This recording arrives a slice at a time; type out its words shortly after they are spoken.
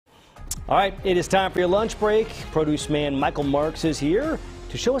All right, it is time for your lunch break. Produce man Michael Marks is here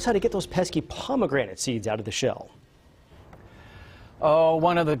to show us how to get those pesky pomegranate seeds out of the shell. Oh,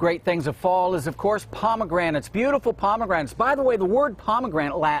 one of the great things of fall is, of course, pomegranates. Beautiful pomegranates. By the way, the word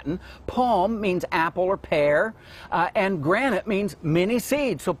pomegranate, Latin, pom means apple or pear, and granite means many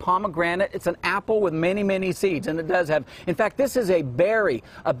seeds. So pomegranate, it's an apple with many, many seeds, and it does have, in fact, this is a berry.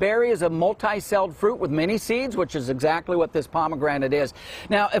 A berry is a multi-celled fruit with many seeds, which is exactly what this pomegranate is.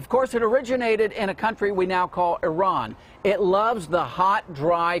 Now, of course, it originated in a country we now call Iran. It loves the hot,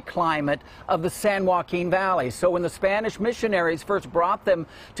 dry climate of the San Joaquin Valley. So when the Spanish missionaries first brought them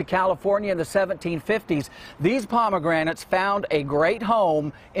to California in the 1750s, these pomegranates found a great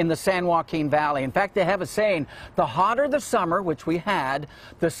home in the San Joaquin Valley. In fact, they have a saying, the hotter the summer, which we had,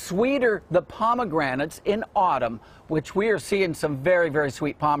 the sweeter the pomegranates in autumn, which we are seeing some very, very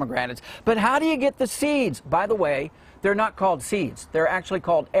sweet pomegranates. But how do you get the seeds? By the way, they're not called seeds. They're actually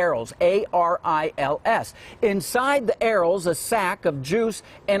called arils, A-R-I-L-S. Inside the arils, a sac of juice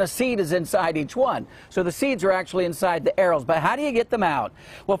and a seed is inside each one. So the seeds are actually inside the arils. But how do you get them out?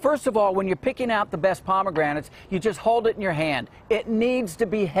 Well, first of all, when you're picking out the best pomegranates, you just hold it in your hand. It needs to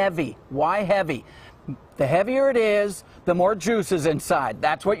be heavy. Why heavy? The heavier it is, the more juice is inside.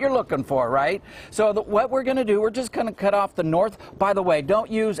 That's what you're looking for, right? So what we're going to do, we're just going to cut off the north. By the way, don't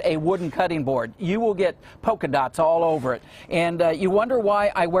use a wooden cutting board. You will get polka dots all over it. And you wonder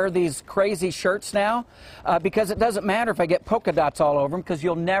why I wear these crazy shirts now? Because it doesn't matter if I get polka dots all over them, because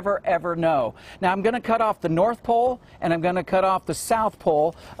you'll never, ever know. Now, I'm going to cut off the north pole, and I'm going to cut off the south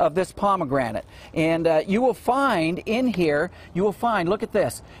pole of this pomegranate. And you will find in here, you will find, look at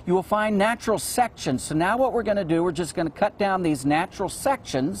this, you will find natural sections. So now what we're going to do, we're just going to cut down these natural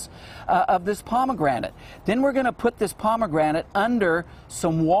sections of this pomegranate. Then we're going to put this pomegranate under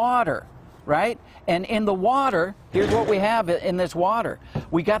some water, right? And in the water, here's what we have in this water.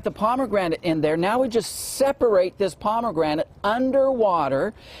 We got the pomegranate in there. Now we just separate this pomegranate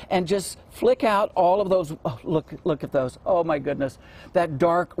underwater and just flick out all of those. Oh, look at those. Oh my goodness. That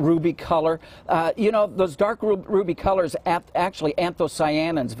dark ruby color. You know, those dark ruby colors, actually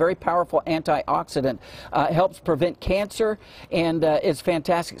anthocyanins, very powerful antioxidant, helps prevent cancer and is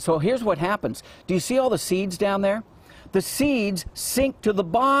fantastic. So here's what happens. Do you see all the seeds down there? The seeds sink to the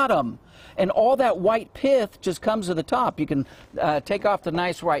bottom. And all that white pith just comes to the top. You can take off the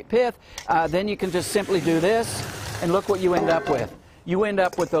nice white pith. Then you can just simply do this, and look what you end up with. You end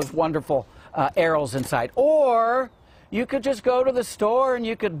up with those wonderful arils inside. Or you could just go to the store and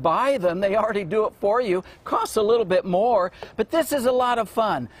you could buy them. They already do it for you. Costs a little bit more, but this is a lot of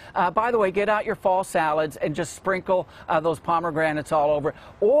fun. By the way, get out your fall salads and just sprinkle those pomegranates all over.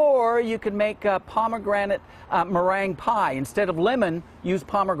 Or you can make pomegranate meringue pie. Instead of lemon, use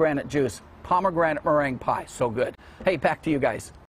pomegranate juice. Pomegranate meringue pie. So good. Hey, back to you guys.